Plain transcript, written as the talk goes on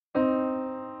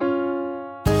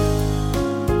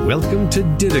Welcome to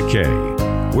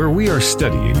Didache, where we are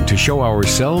studying to show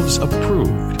ourselves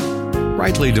approved,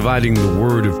 rightly dividing the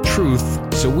word of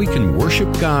truth so we can worship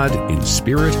God in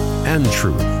spirit and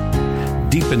truth,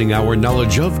 deepening our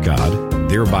knowledge of God,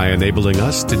 thereby enabling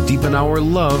us to deepen our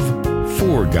love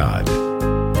for God.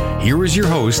 Here is your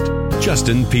host,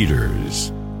 Justin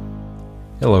Peters.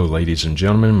 Hello, ladies and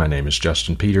gentlemen. My name is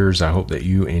Justin Peters. I hope that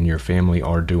you and your family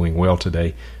are doing well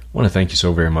today. I want to thank you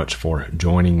so very much for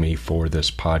joining me for this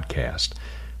podcast.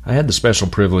 I had the special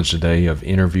privilege today of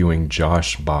interviewing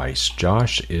Josh Buice.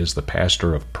 Josh is the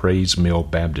pastor of Praise Mill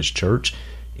Baptist Church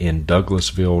in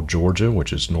Douglasville, Georgia,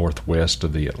 which is northwest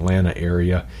of the Atlanta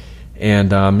area.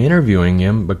 And I'm interviewing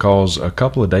him because a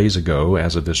couple of days ago,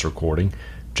 as of this recording,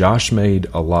 Josh made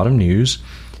a lot of news,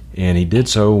 and he did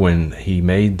so when he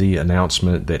made the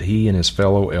announcement that he and his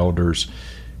fellow elders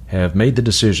have made the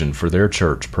decision for their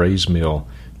church, Praise Mill,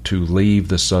 to leave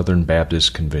the Southern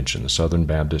Baptist Convention, the Southern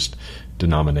Baptist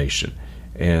denomination.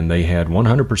 And they had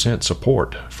 100%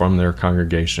 support from their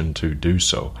congregation to do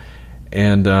so.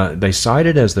 And they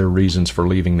cited as their reasons for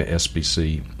leaving the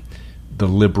SBC the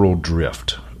liberal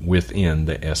drift within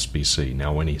the SBC.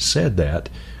 Now, when he said that,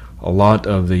 a lot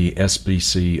of the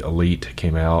SBC elite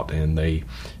came out and they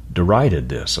derided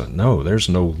this. No, there's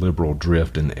no liberal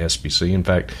drift in the SBC. In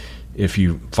fact, if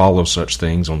you follow such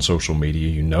things on social media,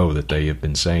 you know that they have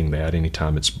been saying that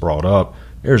anytime it's brought up,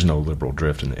 there's no liberal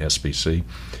drift in the SBC.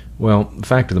 Well, the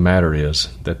fact of the matter is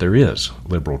that there is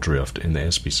liberal drift in the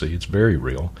SBC. It's very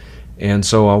real. And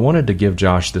so I wanted to give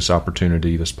Josh this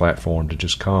opportunity, this platform, to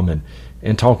just come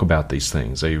and talk about these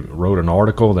things. They wrote an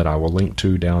article that I will link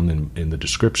to down in the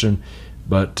description,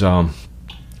 but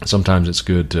sometimes it's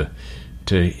good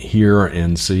to hear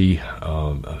and see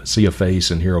a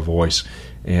face and hear a voice.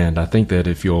 And I think that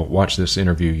if you'll watch this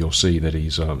interview, you'll see that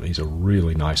he's a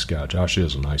really nice guy. Josh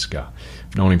is a nice guy.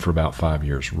 I've known him for about 5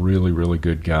 years. Really, really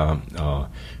good guy.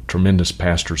 Tremendous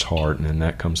pastor's heart, and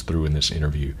that comes through in this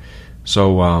interview.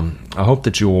 So I hope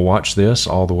that you will watch this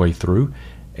all the way through.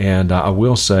 And I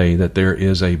will say that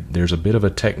there's a bit of a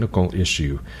technical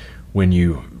issue when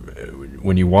you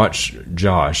watch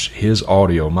Josh. His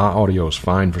audio, my audio is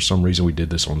fine. For some reason, we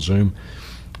did this on Zoom.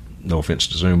 No offense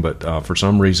to Zoom, but for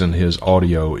some reason his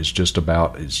audio is just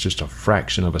a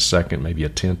fraction of a second, maybe a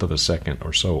tenth of a second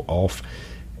or so off,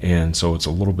 and so it's a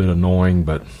little bit annoying,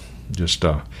 but just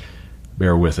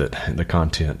bear with it. The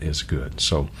content is good.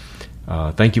 So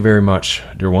thank you very much,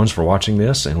 dear ones, for watching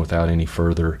this, and without any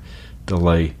further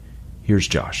delay, here's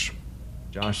Josh.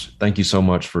 Josh, thank you so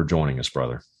much for joining us,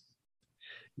 brother.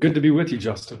 Good to be with you,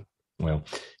 Justin. Well,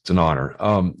 it's an honor.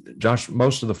 Josh,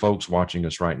 most of the folks watching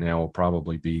us right now will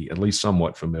probably be at least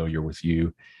somewhat familiar with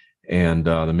you and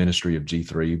the ministry of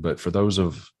G3. But for those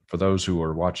who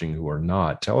are watching who are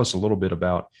not, tell us a little bit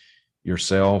about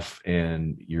yourself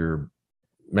and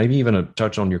maybe even a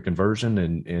touch on your conversion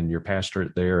and your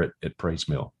pastorate there at Praise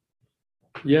Mill.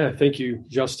 Yeah, thank you,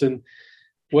 Justin.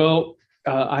 Well,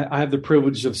 I have the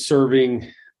privilege of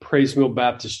serving Praise Mill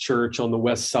Baptist Church on the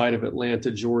west side of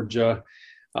Atlanta, Georgia.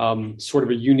 Sort of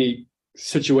a unique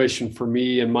situation for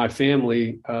me and my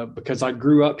family because I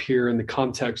grew up here in the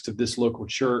context of this local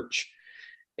church.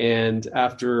 And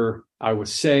after I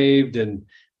was saved and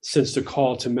since the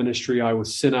call to ministry, I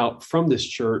was sent out from this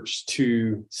church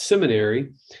to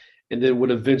seminary and then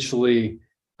would eventually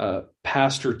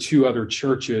pastor two other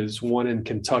churches, one in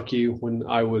Kentucky when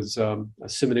I was a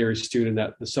seminary student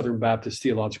at the Southern Baptist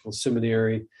Theological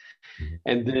Seminary.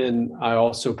 And then I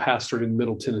also pastored in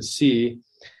Middle Tennessee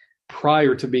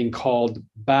prior to being called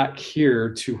back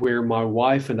here to where my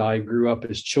wife and I grew up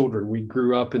as children. We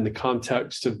grew up in the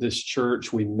context of this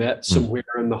church. We met somewhere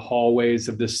in the hallways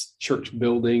of this church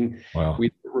building. Wow. We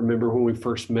remember when we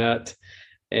first met.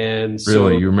 And so,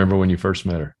 really, you remember when you first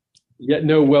met her? Yeah,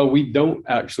 no, well, we don't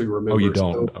actually remember. Oh, you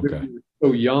don't? Okay. We were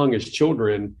so young as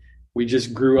children. We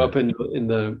just grew up in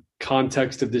the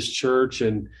context of this church.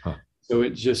 And so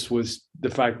it just was the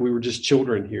fact we were just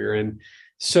children here. And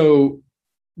so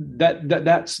that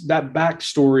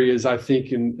backstory is, I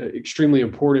think, extremely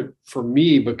important for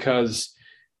me because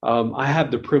I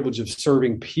have the privilege of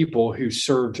serving people who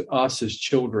served us as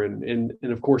children.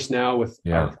 And of course, now with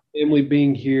our family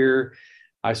being here,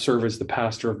 I serve as the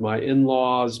pastor of my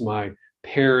in-laws, my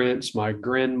parents, my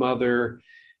grandmother.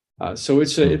 So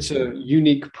it's a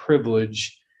unique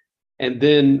privilege. And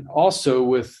then also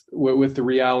with the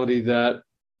reality that,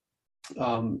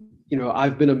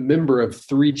 I've been a member of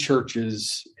three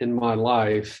churches in my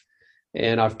life,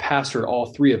 and I've pastored all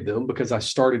three of them because I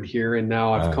started here and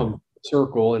now I've come full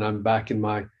circle and I'm back in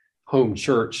my home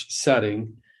church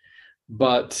setting.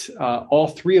 But all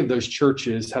three of those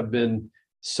churches have been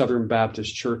Southern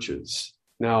Baptist churches.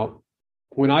 Now,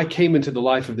 when I came into the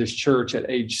life of this church at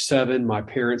age 7, my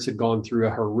parents had gone through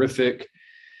a horrific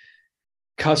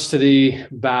custody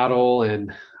battle,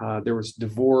 and there was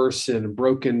divorce and a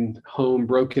broken home,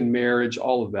 broken marriage,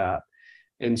 all of that.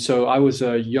 And so I was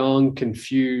a young,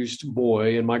 confused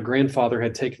boy, and my grandfather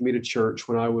had taken me to church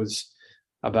when I was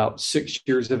about 6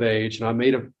 years of age, and I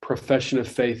made a profession of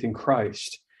faith in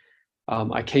Christ.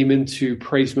 I came into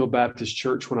Praise Mill Baptist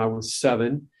Church when I was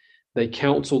 7. They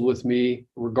counseled with me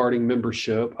regarding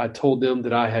membership. I told them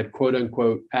that I had, quote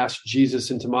unquote, asked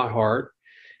Jesus into my heart,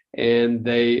 and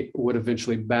they would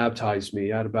eventually baptize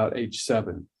me at about age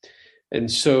 7. And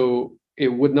so it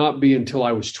would not be until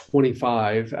I was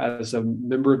 25 as a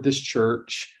member of this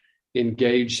church,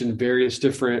 engaged in various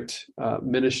different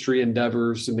ministry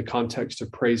endeavors in the context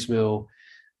of Praise Mill,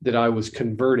 that I was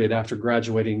converted after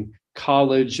graduating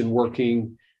college and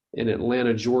working in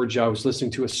Atlanta, Georgia. I was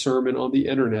listening to a sermon on the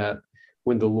internet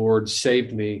when the Lord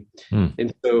saved me.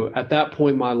 And so at that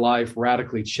point, my life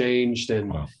radically changed,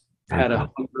 and had a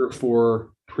hunger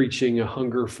for preaching, a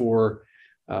hunger for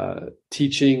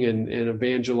teaching and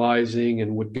evangelizing,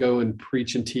 and would go and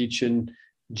preach and teach in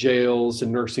jails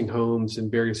and nursing homes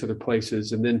and various other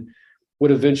places, and then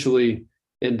would eventually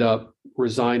end up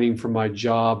resigning from my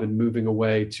job and moving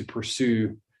away to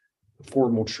pursue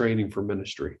formal training for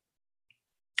ministry.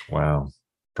 Wow.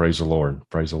 Praise the Lord.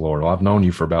 Praise the Lord. Well, I've known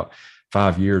you for about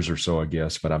 5 years or so, I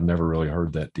guess, but I've never really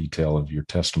heard that detail of your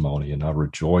testimony, and I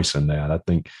rejoice in that. I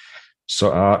think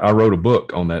so. I wrote a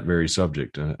book on that very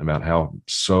subject about how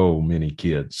so many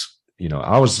kids,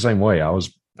 I was the same way. I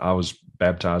was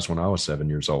baptized when I was 7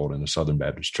 years old in a Southern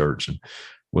Baptist church, and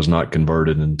was not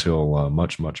converted until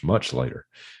much, much, much later,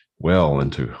 well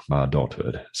into my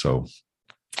adulthood. So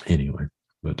anyway,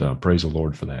 but praise the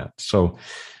Lord for that. So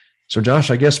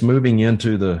Josh, I guess moving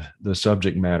into the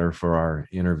subject matter for our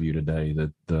interview today,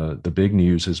 the big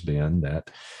news has been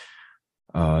that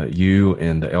you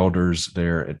and the elders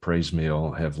there at Praise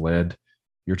Mill have led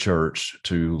your church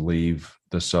to leave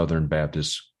the Southern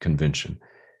Baptist Convention.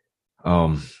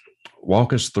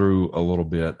 Walk us through a little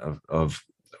bit of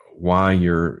why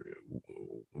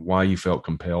you felt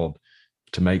compelled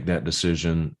to make that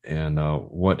decision, and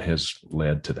what has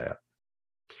led to that.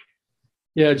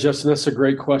 Yeah, Justin, that's a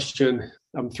great question.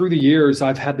 Through the years,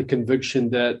 I've had the conviction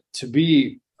that to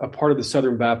be a part of the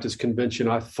Southern Baptist Convention,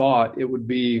 I thought it would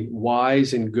be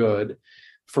wise and good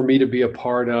for me to be a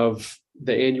part of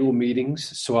the annual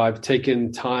meetings. So I've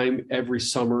taken time every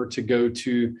summer to go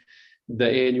to the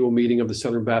annual meeting of the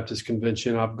Southern Baptist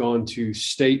Convention. I've gone to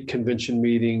state convention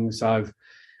meetings. I've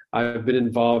been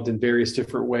involved in various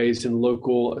different ways in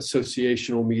local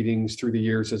associational meetings through the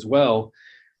years as well.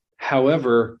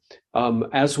 However,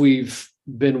 as we've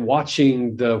been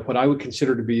watching what I would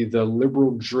consider to be the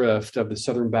liberal drift of the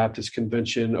Southern Baptist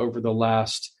Convention over the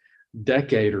last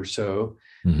decade or so,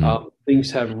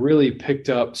 things have really picked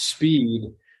up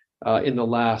speed in the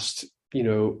last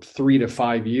 3 to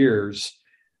 5 years.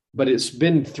 But it's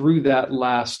been through that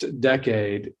last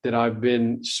decade that I've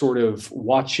been sort of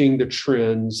watching the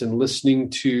trends and listening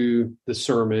to the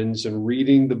sermons and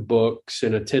reading the books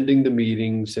and attending the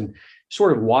meetings and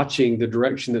sort of watching the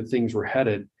direction that things were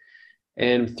headed.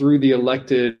 And through the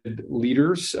elected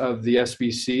leaders of the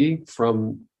SBC,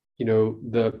 from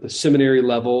the seminary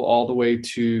level all the way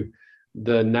to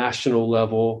the national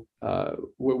level,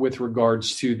 with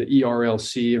regards to the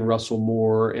ERLC and Russell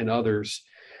Moore and others,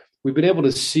 we've been able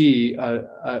to see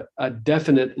a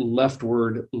definite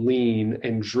leftward lean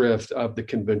and drift of the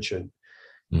convention.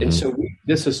 And so we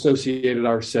disassociated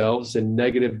ourselves and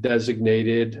negative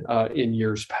designated in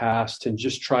years past, and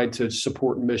just tried to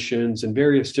support missions and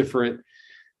various different,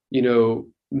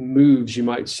 moves, you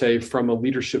might say, from a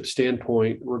leadership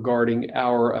standpoint regarding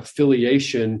our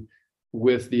affiliation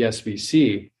with the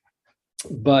SBC.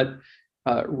 But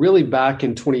really back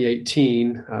in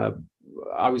 2018,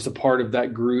 I was a part of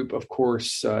that group, of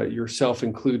course, yourself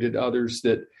included, others,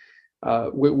 that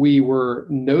we were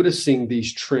noticing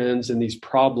these trends and these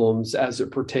problems as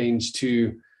it pertains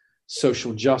to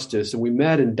social justice. And we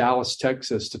met in Dallas,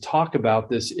 Texas, to talk about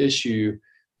this issue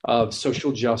of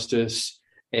social justice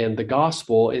and the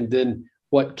gospel. And then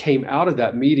what came out of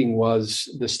that meeting was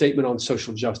the statement on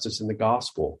social justice and the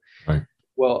gospel. Right.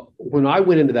 Well, when I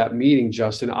went into that meeting,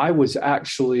 Justin, I was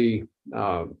actually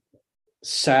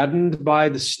saddened by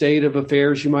the state of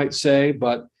affairs, you might say,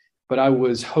 but I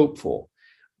was hopeful.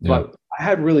 Yeah. But I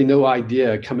had really no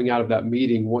idea coming out of that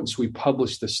meeting, once we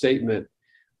published the statement,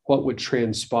 what would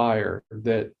transpire,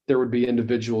 that there would be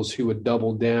individuals who would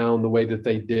double down the way that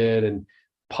they did and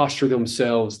posture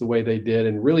themselves the way they did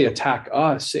and really attack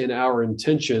us in our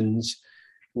intentions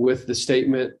with the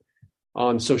statement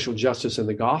on social justice and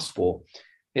the gospel.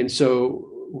 And so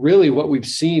really what we've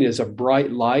seen is a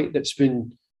bright light that's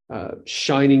been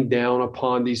shining down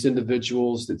upon these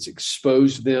individuals, that's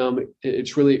exposed them.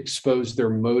 It's really exposed their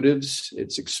motives.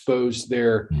 It's exposed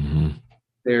their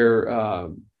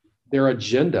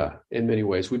agenda in many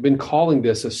ways. We've been calling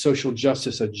this a social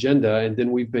justice agenda, and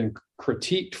then we've been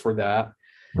critiqued for that.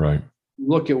 Right.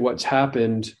 Look at what's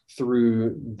happened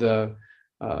through the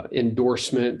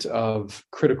endorsement of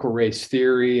critical race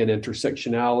theory and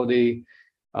intersectionality.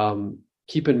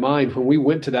 Keep in mind, when we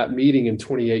went to that meeting in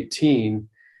 2018,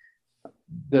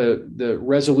 the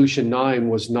Resolution 9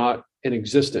 was not in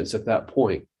existence at that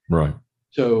point. Right.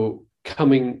 So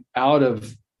coming out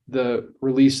of the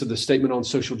release of the Statement on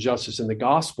Social Justice and the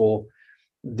Gospel,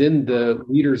 then the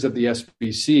leaders of the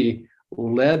SBC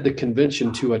led the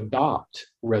convention to adopt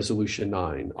Resolution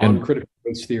 9 on critical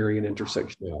race theory and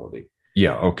intersectionality.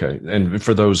 Yeah, okay. And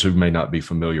for those who may not be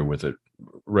familiar with it,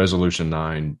 Resolution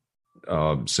 9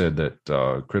 said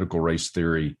that critical race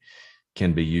theory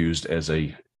can be used as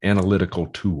a analytical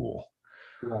tool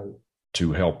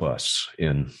to help us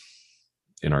in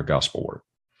our gospel work.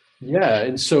 Yeah,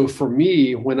 and so for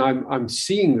me, when I'm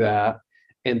seeing that,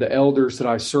 and the elders that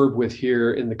I serve with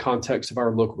here in the context of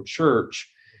our local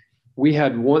church, we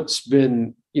had once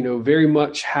been, very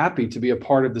much happy to be a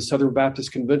part of the Southern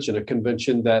Baptist Convention, a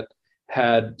convention that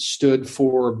had stood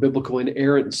for biblical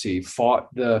inerrancy,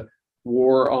 fought the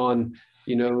war on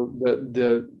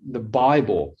the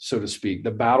Bible, so to speak,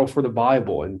 the battle for the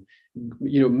Bible, and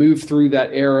move through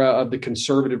that era of the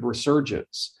conservative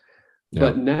resurgence. Yeah.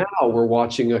 But now we're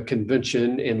watching a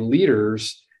convention and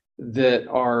leaders that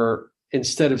are,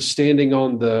 instead of standing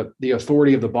on the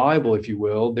authority of the Bible, if you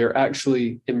will, they're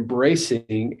actually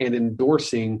embracing and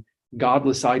endorsing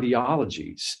godless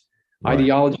ideologies,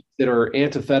 ideologies that are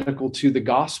antithetical to the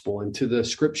gospel and to the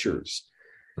scriptures.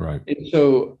 Right. And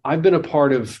so I've been a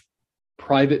part of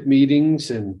private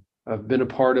meetings, and I've been a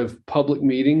part of public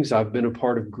meetings. I've been a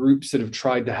part of groups that have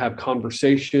tried to have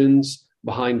conversations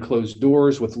behind closed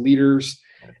doors with leaders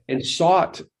and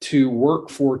sought to work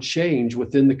for change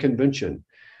within the convention.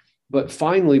 But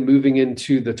finally, moving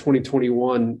into the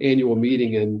 2021 annual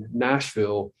meeting in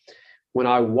Nashville, when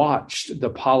I watched the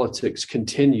politics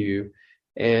continue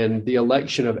and the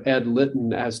election of Ed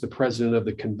Litton as the president of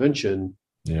the convention,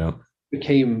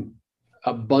 became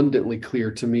abundantly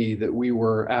clear to me that we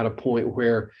were at a point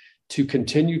where to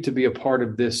continue to be a part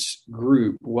of this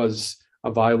group was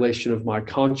a violation of my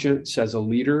conscience as a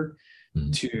leader,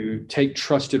 to take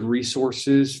trusted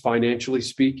resources, financially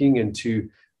speaking, and to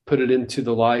put it into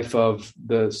the life of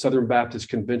the Southern Baptist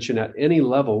Convention at any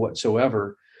level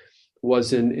whatsoever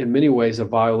was in many ways a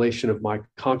violation of my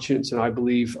conscience, and I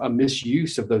believe a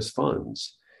misuse of those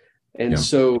funds. And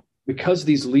so because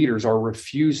these leaders are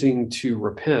refusing to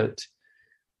repent,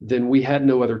 then we had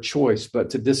no other choice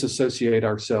but to disassociate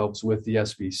ourselves with the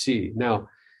SBC. Now,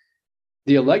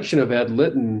 the election of Ed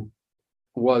Litton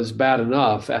was bad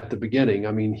enough at the beginning.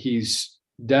 I mean, he's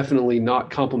definitely not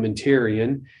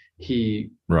complementarian. He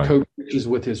co-preaches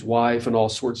with his wife and all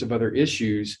sorts of other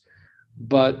issues.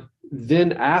 But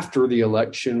then after the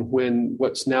election, when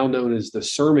what's now known as the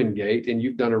Sermongate, and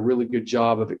you've done a really good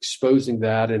job of exposing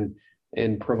that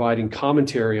and providing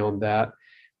commentary on that,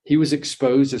 he was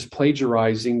exposed as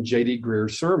plagiarizing J.D.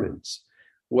 Greer's sermons.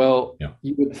 Well,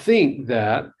 you would think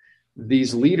that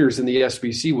these leaders in the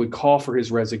SBC would call for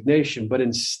his resignation, but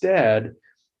instead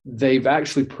they've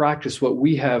actually practiced what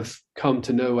we have come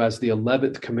to know as the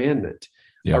 11th commandment,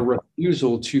 a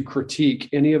refusal to critique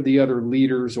any of the other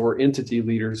leaders or entity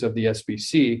leaders of the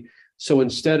SBC. So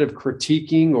instead of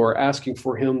critiquing or asking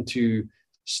for him to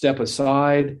step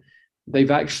aside,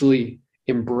 they've actually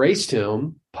embraced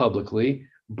him publicly,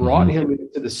 brought him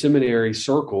into the seminary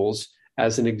circles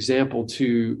as an example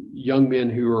to young men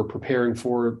who are preparing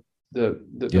for the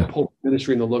pulpit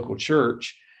ministry in the local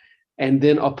church, and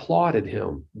then applauded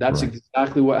him. That's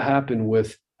exactly what happened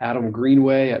with Adam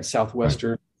Greenway at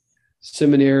Southwestern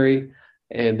Seminary.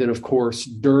 And then, of course,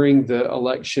 during the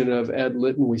election of Ed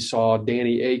Litton, we saw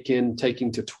Danny Akin taking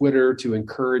to Twitter to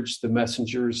encourage the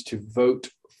messengers to vote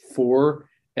for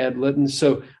Ed Litton.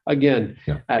 So again,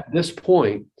 at this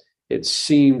point, it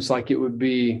seems like it would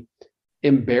be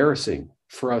embarrassing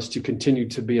for us to continue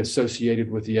to be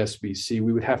associated with the SBC.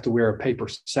 We would have to wear a paper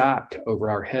sack over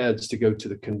our heads to go to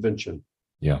the convention.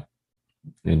 Yeah,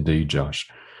 indeed, Josh.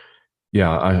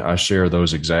 Yeah, I share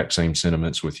those exact same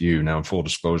sentiments with you. Now, in full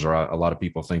disclosure, a lot of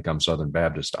people think I'm Southern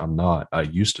Baptist. I'm not. I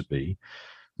used to be.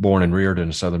 Born and reared in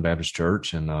a Southern Baptist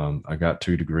church, and I got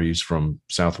 2 degrees from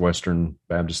Southwestern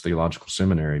Baptist Theological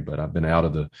Seminary, but I've been out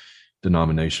of the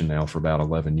denomination now for about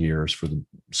 11 years for the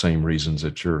same reasons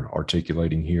that you're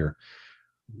articulating here.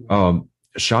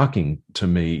 Shocking to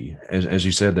me, as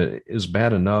you said, that it is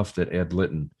bad enough that Ed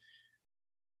Litton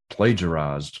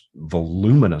plagiarized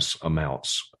voluminous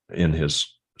amounts in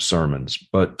his sermons,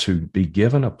 but to be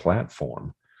given a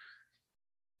platform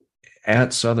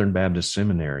at Southern Baptist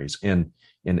seminaries, and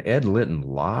Ed Litton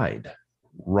lied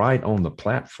right on the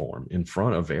platform in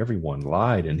front of everyone,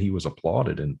 lied, and he was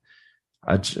applauded. And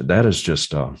that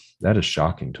is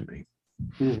shocking to me.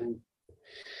 Mm-hmm.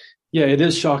 Yeah, it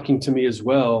is shocking to me as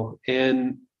well.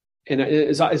 And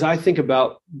as I think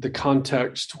about the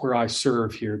context where I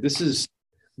serve here, this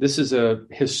is a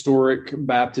historic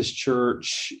Baptist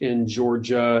church in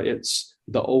Georgia. It's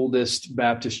the oldest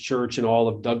Baptist church in all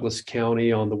of Douglas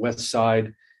County on the west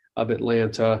side of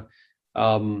Atlanta.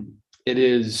 It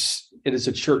is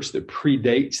a church that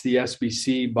predates the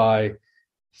SBC by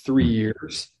 3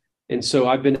 years. And so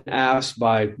I've been asked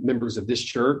by members of this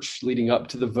church leading up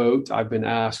to the vote. I've been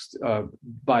asked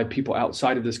by people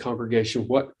outside of this congregation,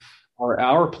 what are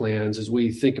our plans as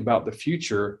we think about the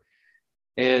future?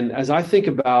 And as I think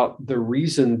about the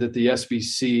reason that the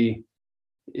SBC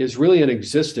is really in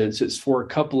existence, it's for a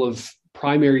couple of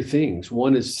primary things.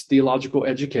 One is theological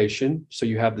education. So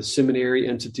you have the seminary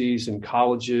entities and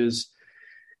colleges.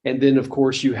 And then, of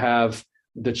course, you have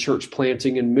the church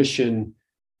planting and mission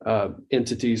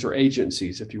entities or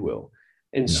agencies, if you will.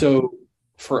 And so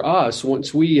for us,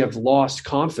 once we have lost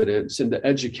confidence in the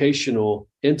educational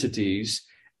entities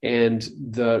and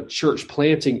the church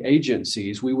planting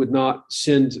agencies, we would not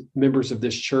send members of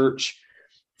this church,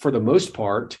 for the most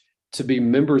part, to be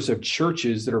members of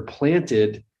churches that are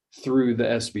planted through the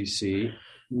SBC,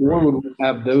 nor would we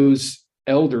have those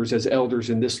elders as elders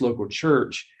in this local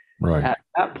church. Right. At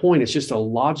that point, it's just a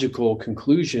logical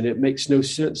conclusion. It makes no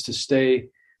sense to stay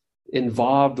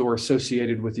involved or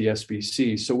associated with the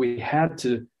SBC. So we had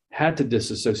to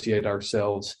disassociate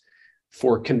ourselves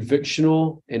for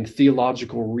convictional and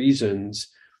theological reasons,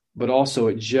 but also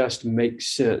it just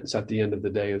makes sense at the end of the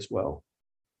day as well.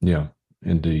 Yeah,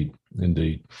 indeed.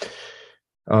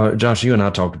 Josh, you and I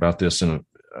talked about this on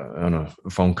a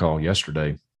phone call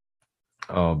yesterday,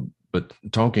 but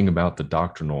talking about the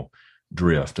doctrinal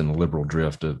drift and the liberal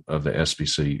drift of the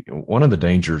SBC, one of the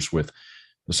dangers with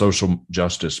the social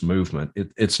justice movement,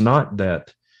 it's not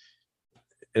that,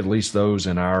 at least those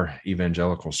in our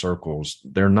evangelical circles,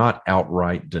 they're not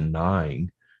outright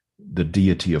denying the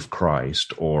deity of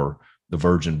Christ or the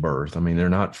virgin birth. I mean, they're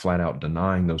not flat out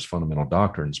denying those fundamental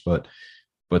doctrines, but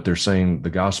they're saying the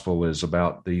gospel is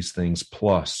about these things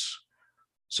plus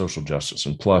social justice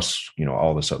and plus,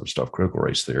 all this other stuff, critical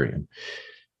race theory.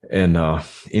 And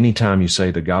anytime you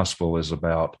say the gospel is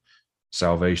about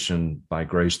salvation by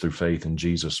grace through faith in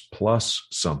Jesus plus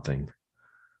something,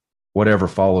 whatever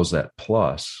follows that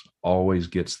plus always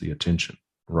gets the attention,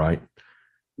 right?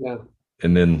 Yeah.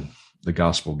 And then the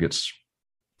gospel gets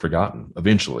forgotten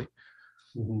eventually.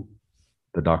 Mm-hmm.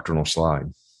 The doctrinal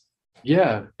slide.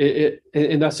 Yeah,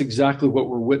 and that's exactly what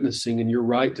we're witnessing. And you're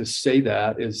right to say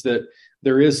that, is that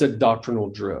there is a doctrinal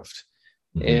drift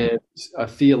and a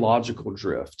theological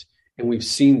drift. And we've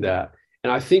seen that.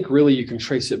 And I think really you can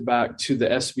trace it back to the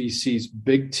SBC's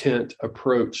big tent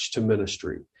approach to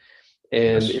ministry.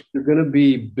 And if you're going to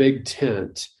be big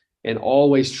tent and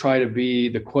always try to be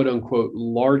the quote unquote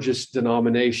largest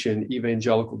denomination,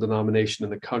 evangelical denomination in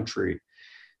the country,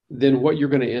 then what you're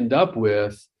going to end up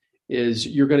with is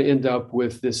you're going to end up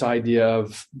with this idea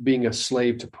of being a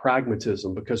slave to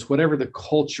pragmatism, because whatever the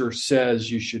culture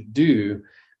says you should do,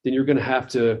 then you're going to have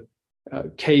to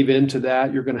cave into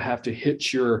that. You're going to have to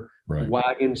hitch your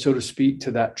wagon, so to speak,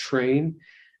 to that train.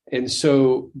 And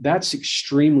so that's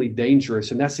extremely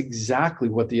dangerous. And that's exactly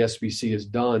what the SBC has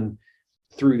done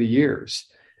through the years.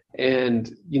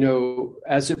 And,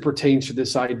 as it pertains to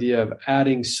this idea of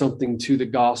adding something to the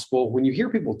gospel, when you hear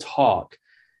people talk,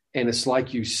 and it's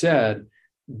like you said,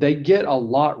 they get a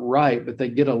lot right, but they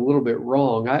get a little bit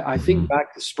wrong. I think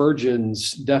back to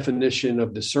Spurgeon's definition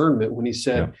of discernment when he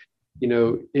said,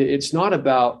 it's not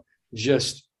about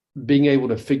just being able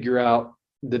to figure out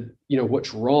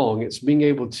what's wrong. It's being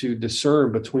able to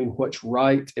discern between what's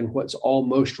right and what's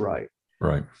almost right.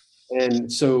 Right.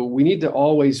 And so we need to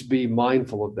always be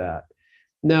mindful of that.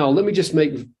 Now, let me just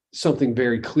make something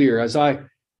very clear. As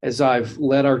I've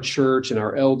led our church and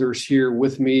our elders here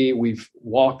with me, we've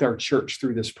walked our church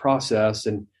through this process,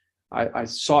 and I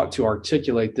sought to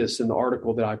articulate this in the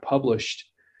article that I published.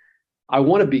 I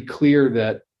want to be clear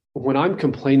that when I'm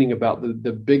complaining about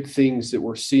the big things that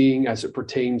we're seeing as it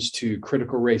pertains to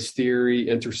critical race theory,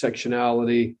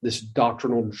 intersectionality, this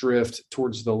doctrinal drift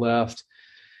towards the left,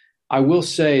 I will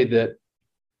say that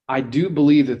I do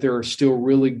believe that there are still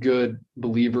really good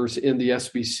believers in the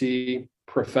SBC,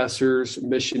 professors,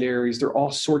 missionaries. There are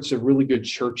all sorts of really good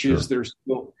churches that are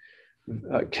still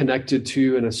connected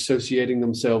to and associating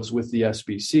themselves with the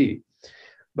SBC.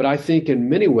 But I think in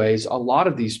many ways, a lot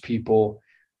of these people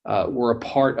were a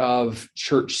part of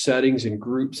church settings and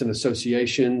groups and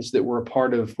associations that were a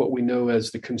part of what we know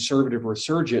as the conservative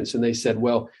resurgence. And they said,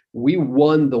 well, we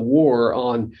won the war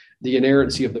on the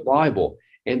inerrancy of the Bible.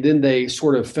 And then they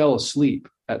sort of fell asleep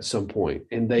at some point,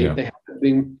 and they haven't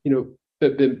been,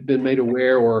 been made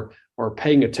aware or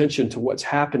paying attention to what's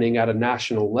happening at a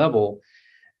national level.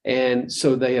 And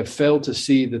so they have failed to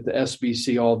see that the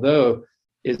SBC, although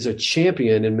is a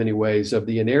champion in many ways of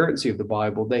the inerrancy of the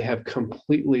Bible, they have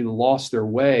completely lost their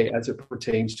way as it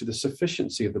pertains to the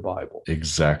sufficiency of the Bible.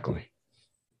 Exactly.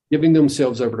 Giving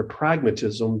themselves over to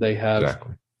pragmatism, they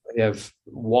have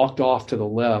walked off to the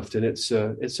left, and it's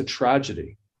a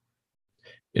tragedy.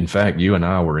 In fact, you and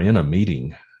I were in a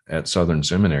meeting at Southern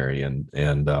Seminary, and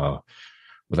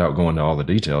without going to all the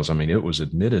details, I mean, it was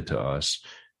admitted to us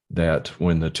that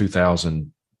when the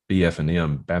 2000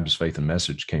 BF&M, Baptist Faith and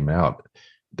Message, came out,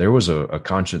 there was a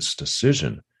conscious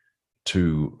decision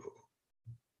to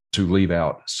leave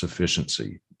out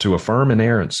sufficiency, to affirm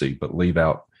inerrancy, but leave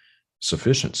out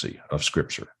sufficiency of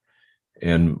Scripture.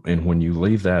 And when you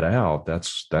leave that out,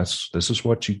 this is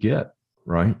what you get,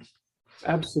 right?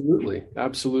 Absolutely.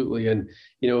 And,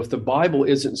 if the Bible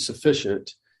isn't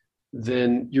sufficient,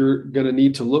 then you're going to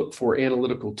need to look for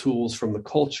analytical tools from the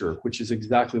culture, which is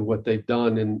exactly what they've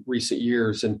done in recent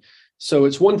years. And so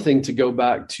it's one thing to go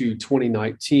back to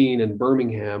 2019 in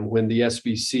Birmingham when the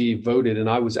SBC voted, and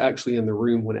I was actually in the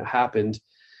room when it happened,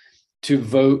 to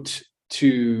vote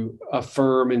to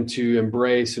affirm and to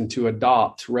embrace and to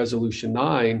adopt Resolution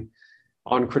 9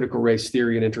 on critical race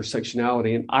theory and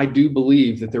intersectionality. And I do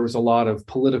believe that there was a lot of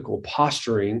political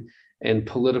posturing and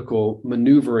political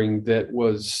maneuvering that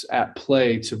was at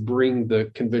play to bring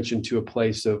the convention to a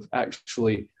place of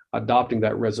actually adopting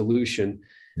that resolution.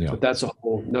 Yeah. But that's a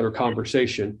whole nother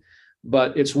conversation.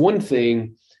 But it's one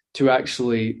thing to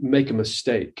actually make a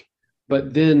mistake.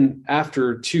 But then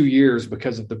after 2 years,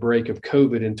 because of the break of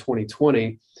COVID in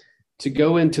 2020, to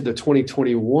go into the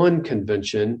 2021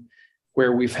 convention,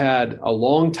 where we've had a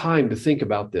long time to think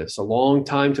about this, a long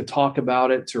time to talk about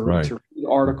it, to read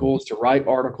articles, to write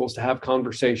articles, to have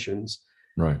conversations,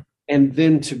 and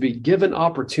then to be given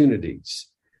opportunities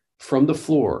from the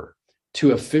floor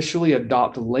to officially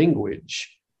adopt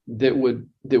language that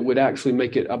would actually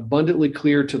make it abundantly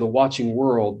clear to the watching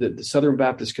world that the Southern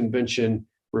Baptist Convention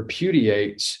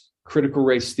repudiates critical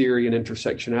race theory and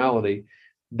intersectionality.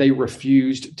 They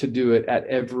refused to do it at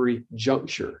every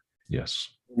juncture. Yes.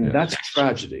 That's a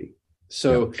tragedy.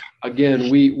 So again,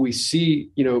 we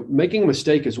see, making a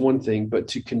mistake is one thing, but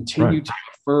to continue to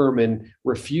affirm and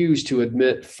refuse to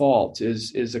admit fault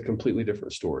is a completely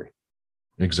different story.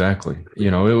 Exactly.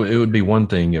 It would be one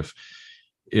thing if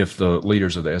the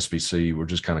leaders of the SBC were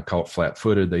just kind of caught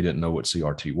flat-footed, they didn't know what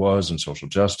CRT was and social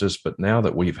justice. But now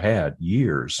that we've had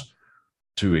years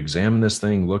to examine this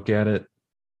thing, look at it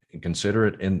and consider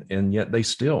it, and yet they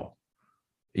still,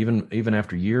 even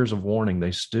after years of warning,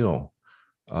 they still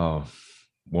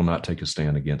will not take a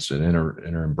stand against it and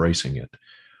are embracing it.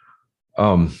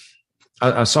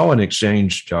 I saw an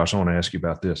exchange, Josh. I want to ask you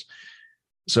about this.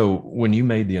 So when you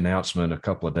made the announcement a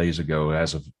couple of days ago,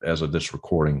 as of this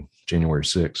recording, January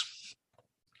 6th,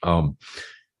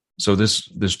 so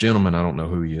this gentleman, I don't know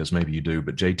who he is, maybe you do,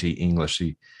 but JT English,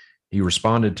 he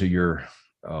responded to your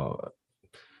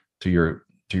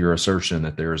assertion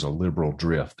that there is a liberal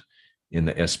drift in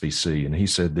the SBC, and he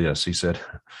said this. He said,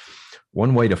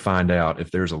 one way to find out if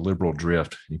there's a liberal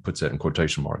drift, he puts that in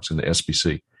quotation marks, in the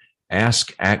SBC,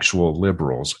 ask actual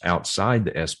liberals outside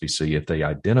the SBC if they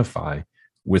identify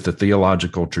with the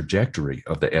theological trajectory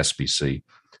of the SBC.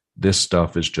 This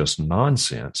stuff is just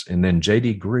nonsense. And then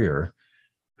J.D. Greear,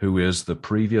 who is the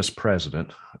previous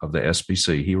president of the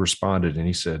SBC, he responded and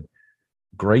he said,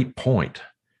 great point.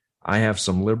 I have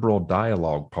some liberal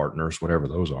dialogue partners, whatever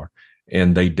those are,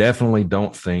 and they definitely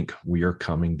don't think we are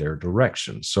coming their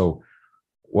direction. So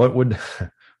what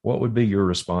would be your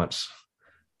response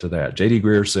to that? J.D.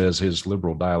 Greear says his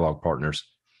liberal dialogue partners,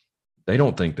 they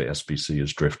don't think the SBC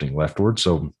is drifting leftward.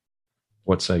 So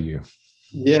what say you?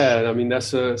 Yeah, I mean,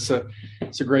 that's a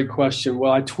great question.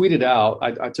 Well, I tweeted out,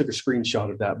 I took a screenshot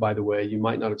of that, by the way. You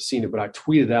might not have seen it, but I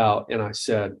tweeted out and I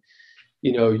said,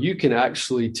 you can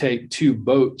actually take two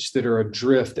boats that are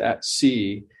adrift at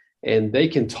sea and they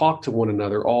can talk to one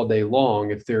another all day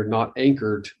long if they're not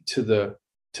anchored to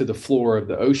the floor of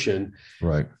the ocean.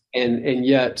 Right. And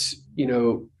yet,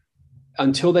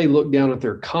 until they look down at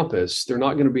their compass, they're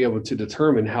not going to be able to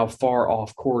determine how far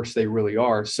off course they really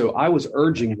are. So I was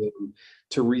urging them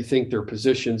to rethink their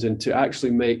positions and to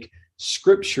actually make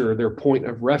Scripture their point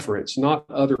of reference, not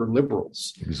other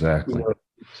liberals. Exactly.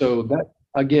 So that,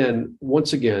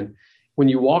 once again, when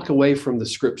you walk away from the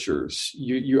Scriptures,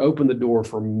 you open the door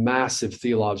for massive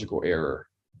theological error.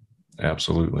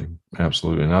 Absolutely.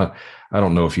 And I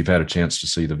don't know if you've had a chance to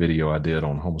see the video I did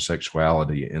on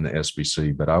homosexuality in the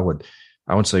SBC, but I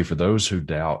would say for those who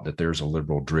doubt that there's a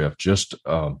liberal drift,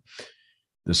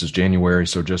 this is January,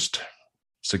 so just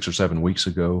 6 or 7 weeks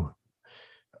ago,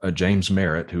 James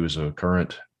Merritt, who is a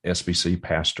current SBC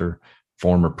pastor,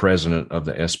 former president of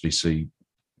the SBC,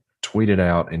 tweeted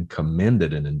out and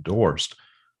commended and endorsed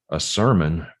a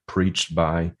sermon preached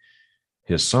by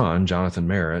his son, Jonathan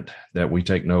Merritt, that we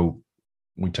take no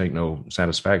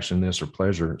satisfaction in this or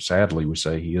pleasure. Sadly, we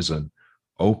say he is an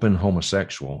open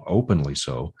homosexual, openly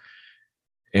so.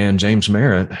 And James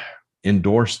Merritt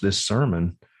endorsed this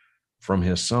sermon from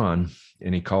his son,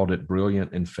 and he called it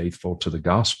brilliant and faithful to the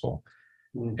gospel.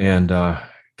 And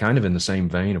kind of in the same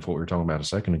vein of what we were talking about a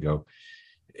second ago,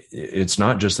 it's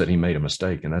not just that he made a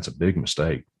mistake, and that's a big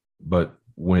mistake, but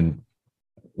when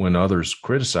others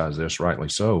criticize this, rightly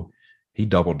so, he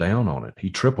doubled down on it. He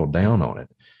tripled down on it.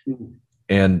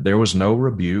 And there was no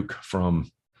rebuke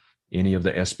from any of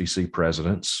the SBC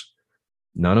presidents.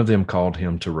 None of them called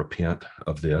him to repent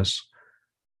of this.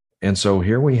 And so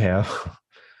here we have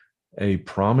a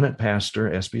prominent pastor,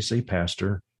 SBC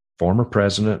pastor, former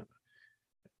president,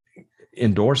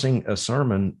 endorsing a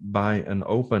sermon by an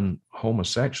open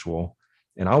homosexual.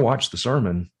 And I watched the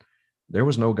sermon. There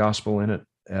was no gospel in it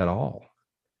at all.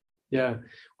 Yeah.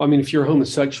 Well, I mean, if you're a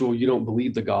homosexual, you don't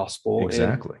believe the gospel.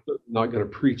 Exactly. And you're not going to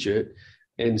preach it.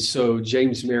 And so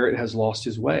James Merritt has lost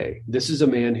his way. This is a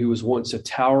man who was once a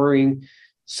towering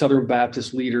Southern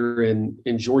Baptist leader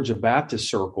in Georgia Baptist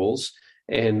circles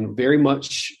and very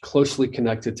much closely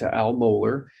connected to Al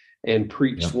Mohler, and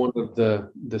preached one of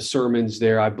the sermons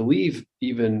there, I believe,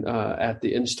 even at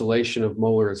the installation of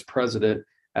Mohler as president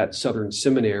at Southern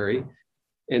Seminary.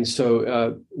 And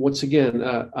so, once again,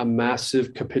 a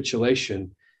massive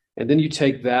capitulation. And then you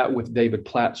take that with David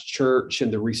Platt's church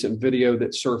and the recent video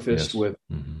that surfaced with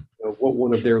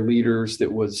one of their leaders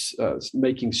that was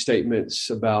making statements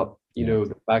about,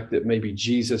 the fact that maybe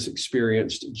Jesus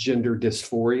experienced gender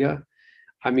dysphoria.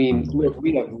 I mean, look,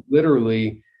 we have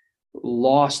literally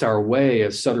lost our way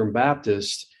as Southern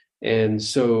Baptists. And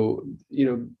so,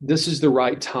 this is the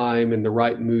right time and the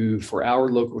right move for our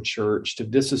local church to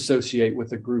disassociate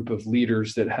with a group of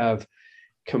leaders that have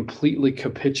completely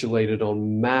capitulated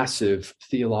on massive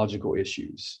theological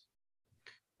issues.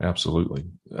 Absolutely.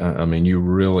 I mean, you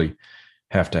really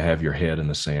have to have your head in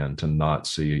the sand to not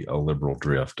see a liberal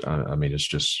drift. I mean,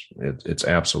 it's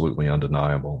absolutely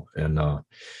undeniable. And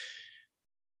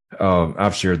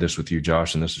I've shared this with you,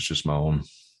 Josh, and this is just my own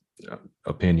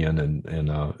opinion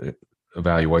and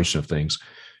evaluation of things.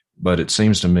 But it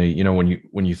seems to me,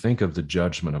 when you think of the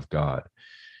judgment of God,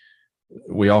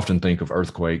 we often think of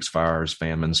earthquakes, fires,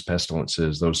 famines,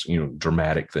 pestilences, those,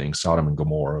 dramatic things, Sodom and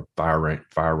Gomorrah,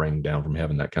 fire raining down from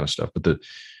heaven, that kind of stuff.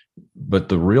 But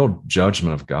the real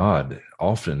judgment of God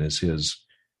often is his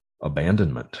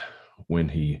abandonment, when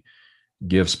he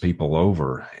gives people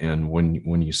over. And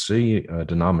when you see a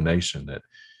denomination that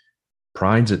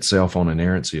prides itself on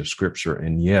inerrancy of Scripture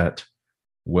and yet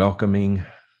welcoming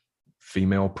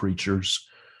female preachers,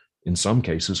 in some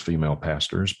cases female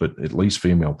pastors, but at least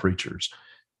female preachers,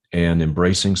 and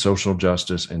embracing social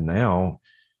justice, and now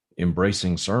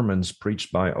embracing sermons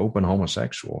preached by open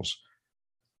homosexuals,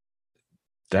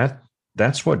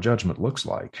 that's what judgment looks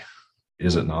like,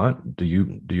 is it not? Do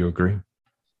you agree?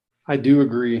 I do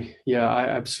agree. Yeah, I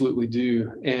absolutely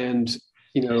do. And,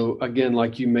 again,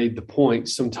 like you made the point,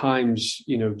 sometimes,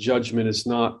 judgment is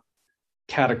not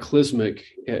cataclysmic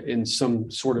in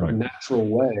some sort of natural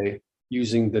way,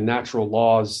 using the natural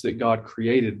laws that God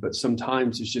created, but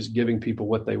sometimes it's just giving people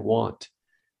what they want.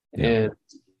 Yeah.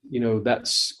 And,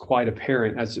 that's quite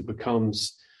apparent as it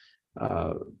becomes,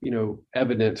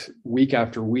 evident week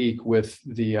after week with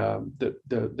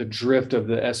the drift of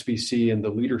the SBC and the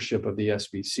leadership of the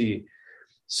SBC.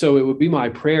 So it would be my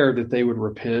prayer that they would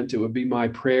repent. It would be my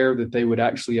prayer that they would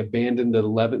actually abandon the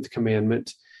 11th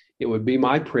commandment. It would be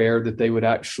my prayer that they would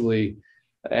actually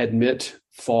admit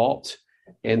fault,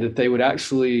 and that they would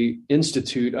actually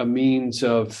institute a means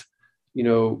of,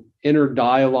 inner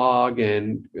dialogue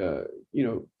and,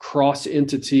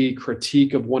 cross-entity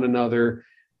critique of one another,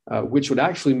 which would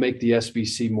actually make the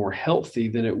SBC more healthy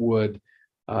than it would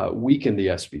weaken the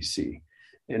SBC.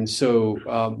 And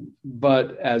so,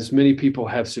 but as many people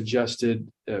have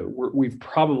suggested, we've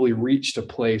probably reached a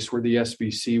place where the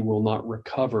SBC will not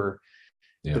recover,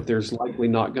 that there's likely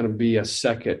not going to be a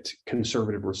second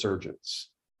conservative resurgence.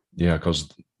 Yeah, because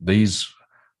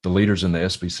the leaders in the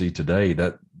SBC today,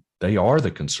 that they are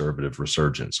the conservative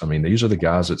resurgence. I mean, these are the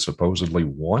guys that supposedly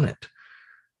won it.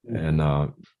 And,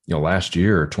 last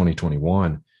year,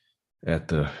 2021, at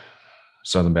the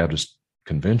Southern Baptist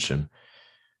Convention,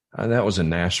 that was in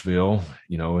Nashville,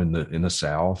 in the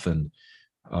South. And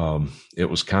it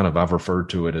was kind of, I've referred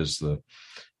to it as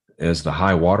the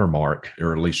high watermark,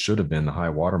 or at least should have been the high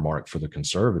watermark for the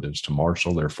conservatives to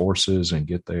marshal their forces and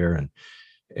get there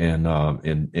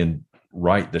and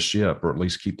right the ship, or at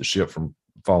least keep the ship from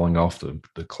falling off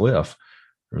the cliff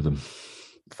or the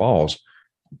falls.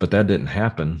 But that didn't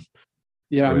happen.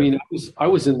 Yeah, I mean, I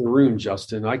was in the room,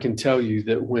 Justin. I can tell you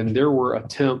that when there were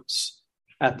attempts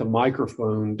at the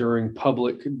microphone during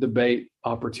public debate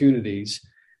opportunities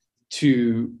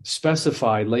to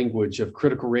specify language of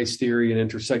critical race theory and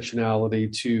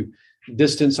intersectionality, to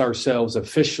distance ourselves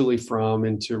officially from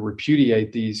and to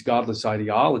repudiate these godless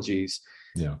ideologies,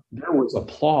 there was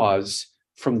applause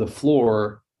from the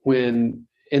floor when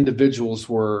individuals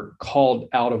were called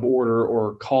out of order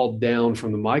or called down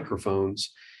from the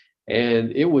microphones.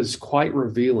 And it was quite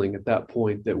revealing at that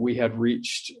point that we had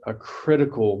reached a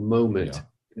critical moment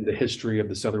in the history of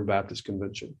the Southern Baptist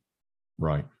Convention.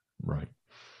 Right.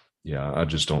 Yeah, I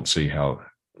just don't see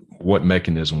what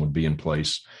mechanism would be in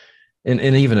place. And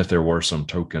even if there were some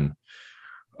token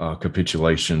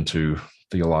capitulation to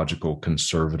theological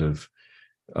conservative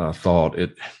thought,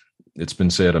 it's been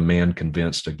said, a man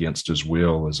convinced against his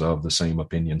will is of the same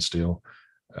opinion still.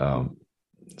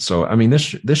 So, I mean, this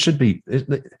should be,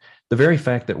 the very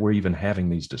fact that we're even having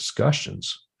these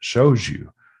discussions shows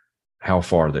you how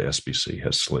far the SBC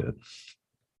has slid.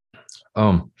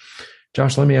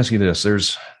 Josh, let me ask you this.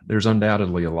 There's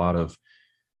undoubtedly a lot of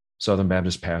Southern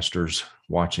Baptist pastors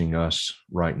watching us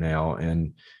right now.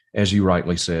 And as you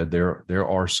rightly said, there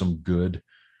are some good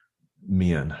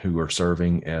men who are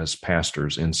serving as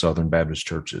pastors in Southern Baptist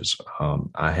churches.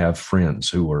 I have friends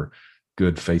who are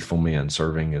good, faithful men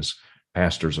serving as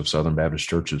pastors of Southern Baptist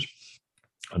churches,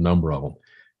 a number of them.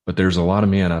 But there's a lot of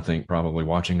men, I think, probably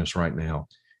watching us right now,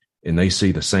 and they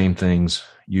see the same things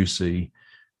you see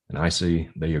and I see.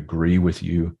 They agree with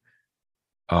you.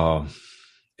 And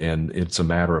it's a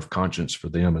matter of conscience for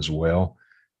them as well.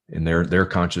 And their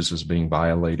conscience is being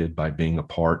violated by being a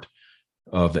part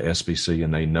of the SBC,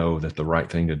 and they know that the right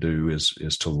thing to do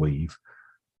is to leave.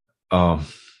 But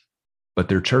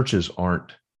their churches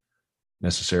aren't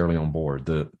necessarily on board.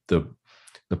 The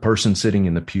person sitting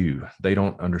in the pew, they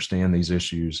don't understand these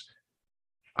issues.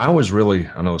 I know it's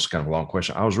kind of a long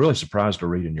question. I was really surprised to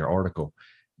read in your article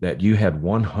that you had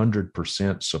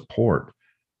 100% support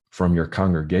from your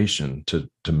congregation to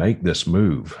make this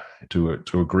move, to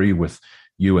agree with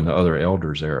you and the other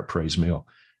elders there at Praise Mill.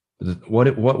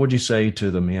 What would you say to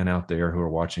the men out there who are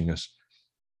watching us?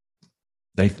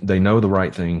 They know the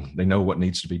right thing. They know what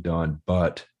needs to be done,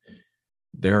 but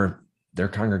their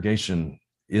congregation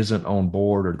isn't on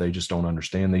board, or they just don't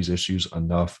understand these issues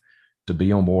enough to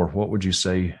be on board. What would you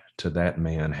say to that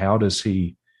man? How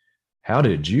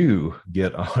did you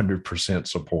get 100%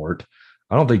 support?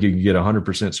 I don't think you can get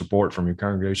 100% support from your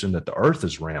congregation that the earth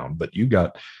is round, but you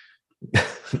got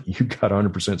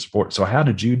 100% support. So how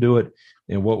did you do it?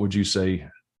 And what would you say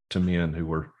to men who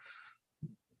were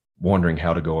wondering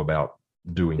how to go about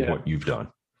doing what you've done?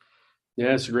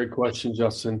 Yeah, it's a great question,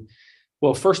 Justin.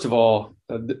 Well, first of all,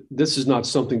 this is not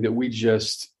something that we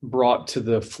just brought to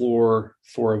the floor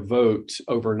for a vote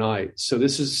overnight. So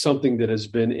this is something that has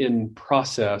been in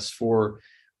process for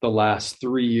the last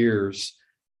 3 years.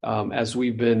 As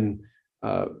we've been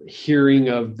hearing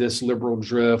of this liberal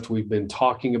drift, we've been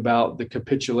talking about the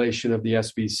capitulation of the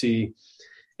SBC.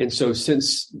 And so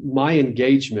since my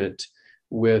engagement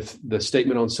with the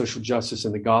Statement on Social Justice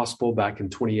and the Gospel back in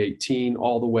 2018,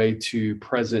 all the way to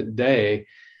present day,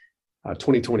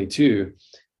 2022,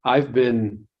 I've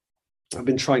been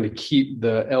trying to keep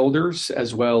the elders,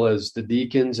 as well as the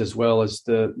deacons, as well as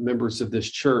the members of this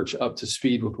church, up to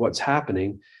speed with what's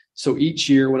happening. So each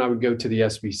year when I would go to the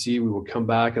SBC, we would come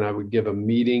back and I would give a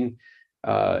meeting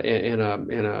and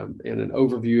an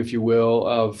overview, if you will,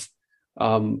 of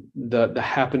the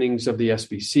happenings of the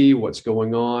SBC, what's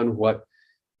going on, what's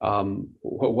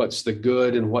the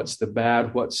good and what's the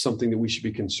bad, what's something that we should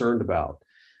be concerned about.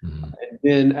 Mm-hmm. And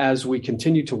then as we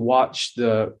continue to watch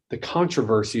the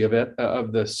controversy of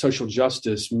the social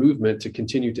justice movement to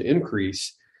continue to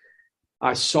increase,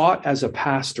 I sought as a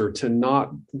pastor to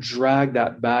not drag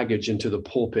that baggage into the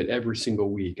pulpit every single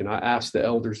week. And I asked the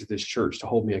elders of this church to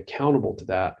hold me accountable to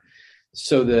that,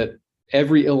 so that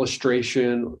every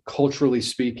illustration, culturally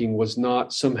speaking, was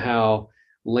not somehow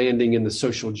landing in the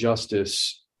social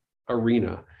justice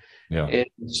arena. Yeah. And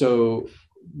so,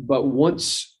 but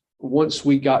once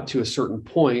we got to a certain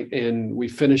point and we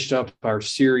finished up our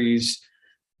series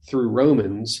through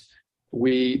Romans,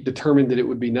 we determined that it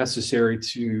would be necessary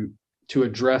to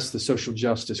address the social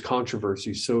justice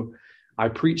controversy. So I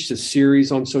preached a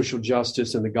series on social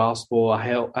justice and the gospel.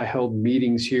 I held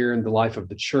meetings here in the life of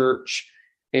the church,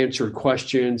 answered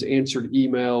questions, answered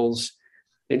emails,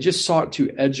 and just sought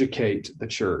to educate the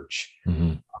church.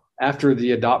 Mm-hmm. After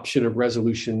the adoption of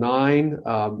Resolution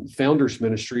 9, Founders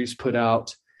Ministries put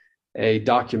out a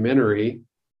documentary,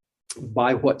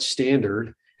 By What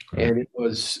Standard? Right. And it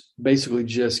was basically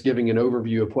just giving an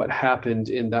overview of what happened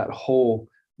in that whole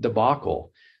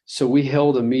debacle. So we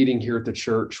held a meeting here at the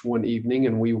church one evening,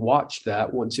 and we watched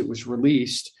that once it was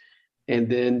released, and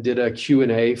then did a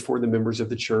Q&A for the members of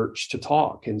the church to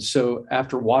talk. And so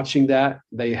after watching that,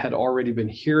 they had already been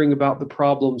hearing about the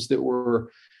problems that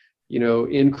were,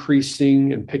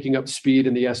 increasing and picking up speed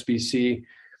in the SBC.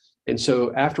 And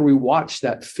so after we watched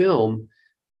that film,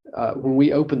 when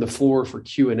we opened the floor for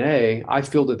Q&A, I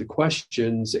fielded the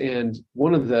questions, and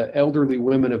one of the elderly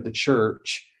women of the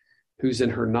church, who's in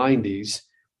her 90s,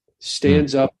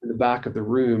 stands up in the back of the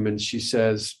room and she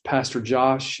says, "Pastor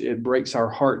Josh, it breaks our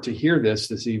heart to hear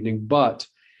this evening, but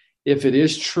if it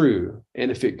is true,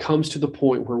 and if it comes to the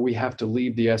point where we have to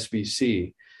leave the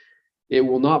SBC, it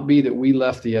will not be that we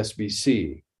left the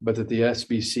SBC, but that the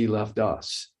SBC left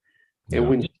us." Yeah. And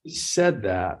when she said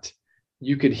that,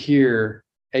 you could hear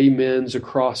amens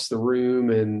across the room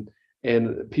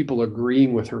and people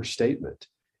agreeing with her statement.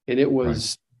 And it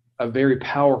was a very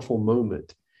powerful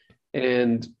moment.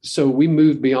 And so we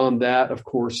moved beyond that, of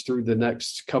course, through the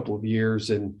next couple of years.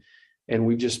 And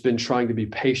we've just been trying to be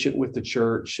patient with the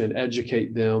church and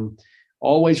educate them,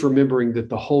 always remembering that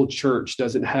the whole church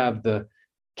doesn't have the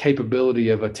capability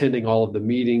of attending all of the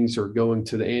meetings or going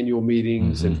to the annual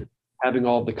meetings and having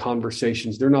all of the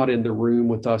conversations. They're not in the room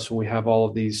with us when we have all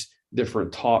of these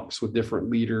different talks with different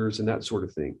leaders and that sort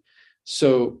of thing.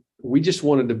 So we just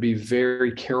wanted to be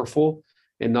very careful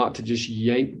and not to just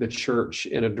yank the church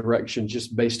in a direction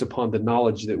just based upon the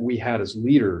knowledge that we had as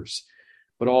leaders,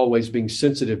 but always being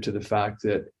sensitive to the fact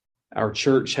that our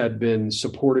church had been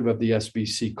supportive of the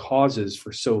SBC causes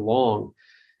for so long,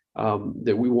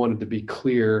 that we wanted to be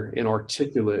clear and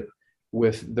articulate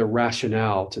with the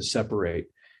rationale to separate.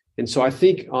 And so I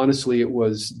think, honestly, it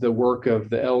was the work of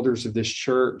the elders of this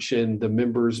church and the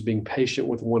members being patient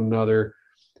with one another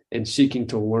and seeking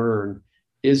to learn,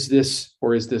 is this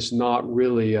or is this not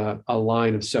really a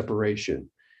line of separation?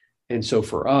 And so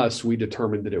for us, we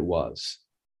determined that it was.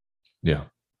 Yeah.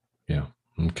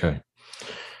 Okay.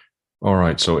 All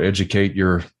right. So if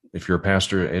you're a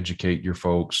pastor, educate your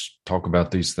folks, talk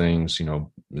about these things.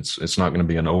 It's not going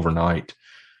to be an overnight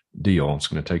deal. It's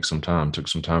going to take some time. It took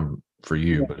some time for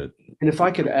you, but and if I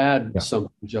could add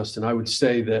something, Justin, I would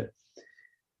say that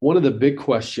one of the big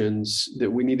questions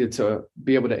that we needed to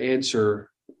be able to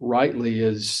answer rightly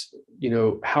is,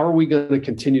 how are we going to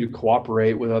continue to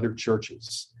cooperate with other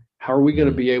churches? How are we going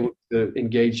to be able to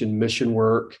engage in mission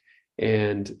work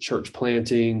and church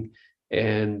planting?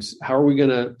 And how are we going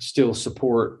to still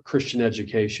support Christian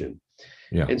education?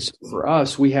 Yeah. And so for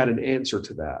us, we had an answer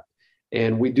to that.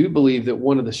 And we do believe that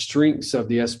one of the strengths of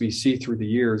the SBC through the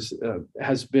years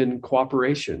has been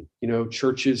cooperation,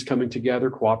 churches coming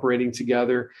together, cooperating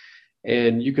together.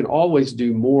 And you can always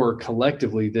do more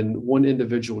collectively than one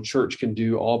individual church can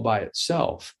do all by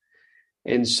itself.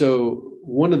 And so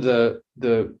one of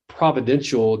the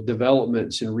providential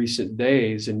developments in recent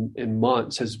days and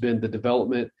months has been the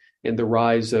development and the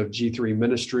rise of G3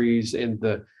 Ministries and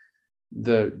the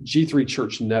G3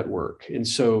 Church Network. And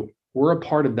so we're a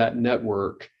part of that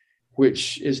network,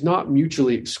 which is not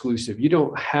mutually exclusive. You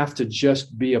don't have to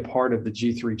just be a part of the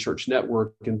G3 Church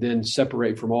Network and then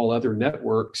separate from all other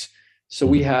networks. So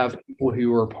we have people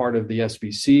who are part of the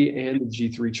SBC and the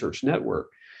G3 Church Network.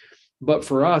 But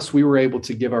for us, we were able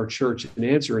to give our church an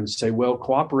answer and say, well,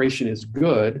 cooperation is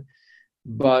good,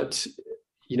 but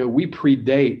we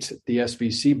predate the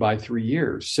SBC by 3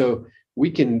 years. So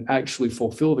we can actually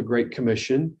fulfill the Great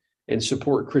Commission and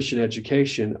support Christian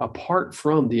education apart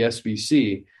from the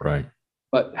SBC. Right.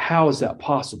 But how is that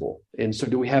possible? And so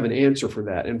do we have an answer for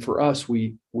that? And for us,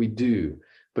 we do,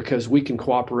 because we can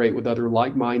cooperate with other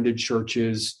like-minded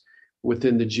churches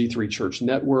within the G3 Church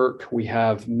Network. We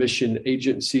have mission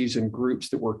agencies and groups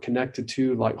that we're connected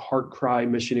to, like Heart Cry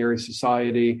Missionary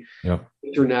Society,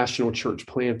 International Church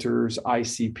Planters,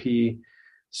 ICP.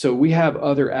 So we have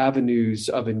other avenues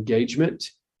of engagement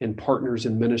and partners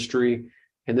in ministry.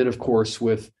 And then, of course,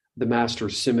 with the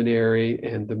Master's Seminary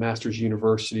and the Master's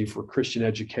University for Christian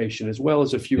Education, as well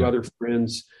as a few other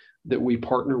friends that we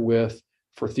partner with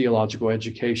for theological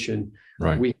education.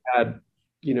 Right. We had,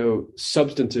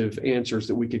 substantive answers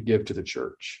that we could give to the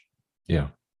church. Yeah.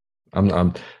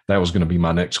 That was going to be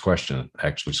my next question,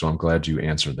 actually. So I'm glad you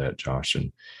answered that, Josh.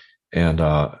 And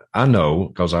I know,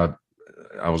 because I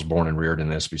was born and reared in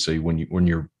the SBC. When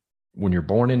you're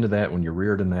born into that, when you're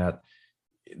reared in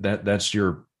that's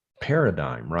your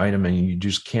paradigm, right? I mean, you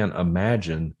just can't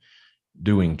imagine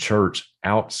doing church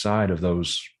outside of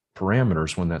those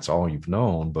parameters when that's all you've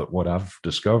known. But what I've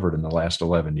discovered in the last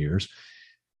 11 years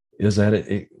is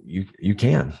that you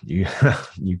can.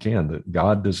 That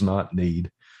God does not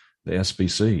need the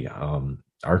SBC.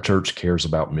 Our church cares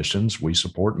about missions. We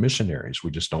support missionaries. We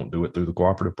just don't do it through the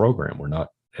cooperative program. We're not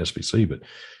SBC, but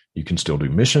you can still do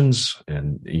missions,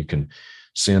 and you can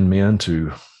send men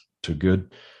to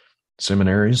good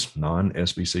seminaries,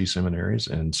 non-SBC seminaries.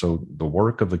 And so the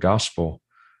work of the gospel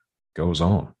goes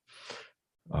on.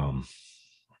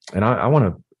 And I want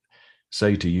to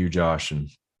say to you, Josh, and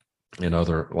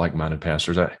other like-minded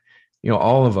pastors,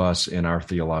 all of us in our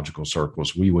theological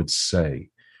circles, we would say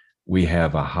we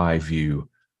have a high view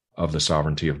of the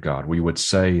sovereignty of God. We would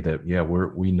say that,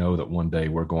 we know that one day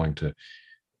we're going to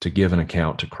give an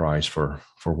account to Christ for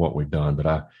what we've done.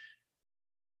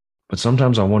 But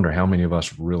sometimes I wonder how many of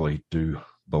us really do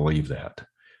believe that.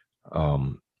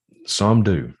 Some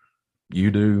do.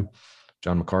 You do.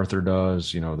 John MacArthur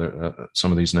does.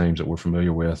 Some of these names that we're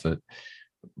familiar with.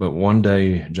 But one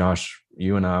day, Josh,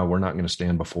 you and I, we're not going to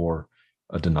stand before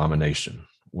a denomination.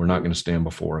 We're not going to stand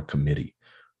before a committee.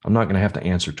 I'm not going to have to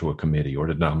answer to a committee or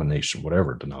a denomination,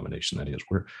 whatever denomination that is.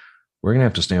 We're going to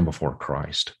have to stand before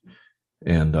Christ.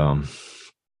 And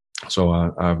so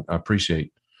I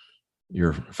appreciate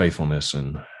your faithfulness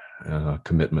and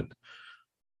commitment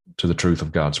to the truth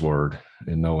of God's word,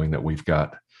 and knowing that we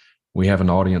have an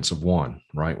audience of one,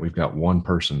 right? We've got one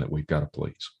person that we've got to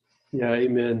please. Yeah,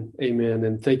 amen. Amen.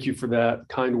 And thank you for that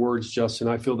kind words, Justin.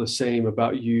 I feel the same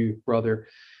about you, brother.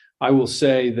 I will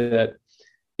say that,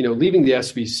 leaving the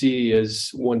SBC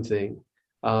is one thing,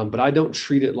 but I don't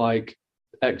treat it like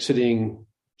exiting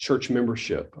church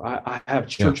membership. I have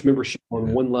church membership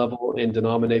on one level and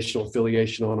denominational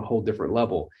affiliation on a whole different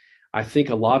level. I think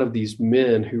a lot of these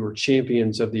men who are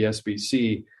champions of the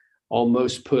SBC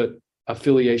almost put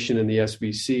affiliation in the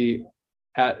SBC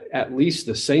at least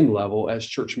the same level as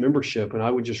church membership, and I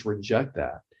would just reject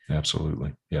that.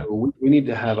 Absolutely. Yeah. So we need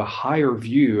to have a higher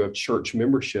view of church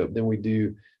membership than we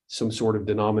do some sort of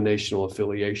denominational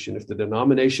affiliation. If the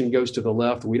denomination goes to the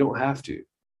left, we don't have to.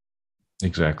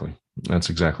 Exactly. That's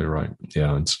exactly right.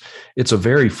 Yeah, it's a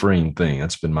very freeing thing.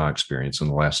 That's been my experience in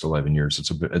the last 11 years.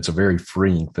 It's a very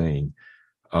freeing thing.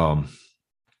 I'm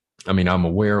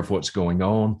aware of what's going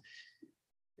on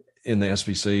in the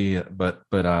SBC, but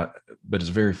it's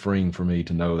very freeing for me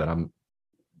to know that I'm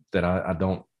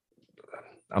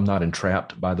not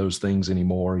entrapped by those things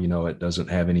anymore. It doesn't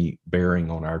have any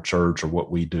bearing on our church or what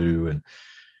we do, and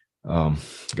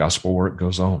gospel work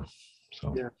goes on.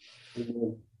 So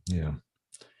yeah.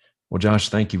 Well, Josh,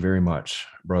 thank you very much,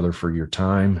 brother, for your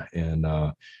time and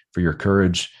for your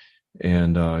courage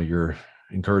and your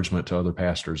encouragement to other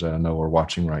pastors that I know are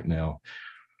watching right now.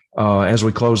 As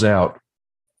we close out,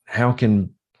 how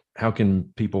can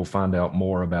people find out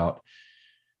more about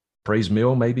Praise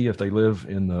Mill, maybe if they live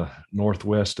in the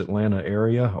Northwest Atlanta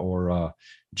area, or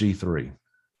G3?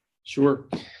 Sure.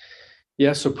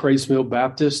 Yeah, so Praise Mill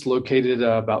Baptist, located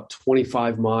about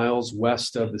 25 miles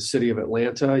west of the city of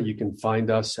Atlanta. You can find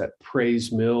us at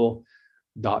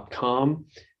praisemill.com.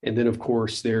 And then, of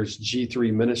course, there's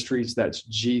G3 Ministries. That's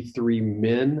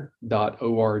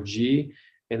g3men.org.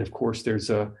 And, of course, there's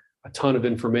a ton of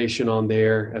information on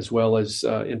there, as well as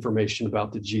information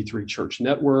about the G3 Church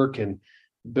Network and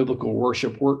biblical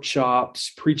worship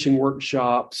workshops, preaching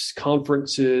workshops,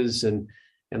 conferences, and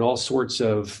all sorts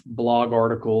of blog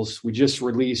articles. We just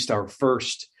released our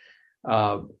first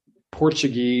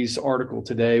Portuguese article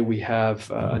today. We have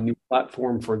a new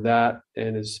platform for that,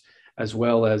 and as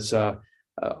well as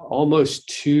almost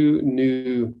 2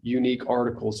 new unique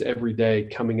articles every day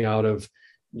coming out of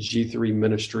G3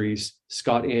 Ministries.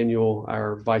 Scott Aniol,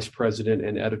 our vice president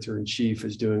and editor-in-chief,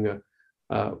 is doing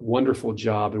a wonderful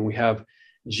job, and we have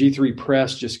G3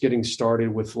 Press just getting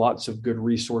started with lots of good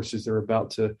resources. They're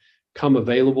about to come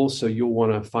available, so you'll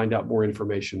want to find out more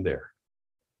information there.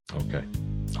 Okay.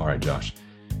 All right, Josh.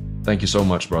 Thank you so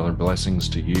much, brother. Blessings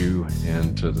to you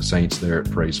and to the saints there at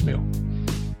Praise Mill.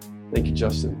 Thank you,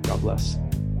 Justin. God bless.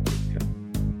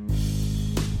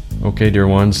 Okay, dear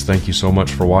ones, thank you so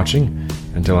much for watching.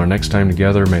 Until our next time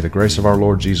together, may the grace of our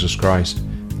Lord Jesus Christ,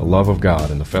 the love of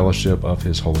God and the fellowship of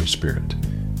His Holy Spirit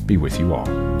be with you all.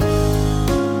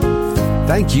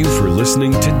 Thank you for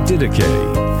listening to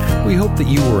Didache. We hope that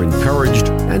you were encouraged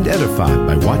and edified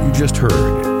by what you just heard.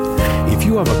 If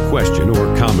you have a question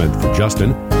or comment for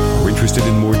Justin, are interested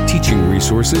in more teaching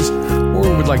resources,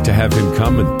 or would like to have him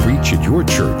come and preach at your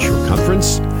church or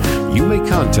conference, you may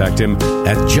contact him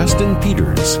at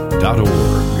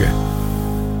justinpeters.org.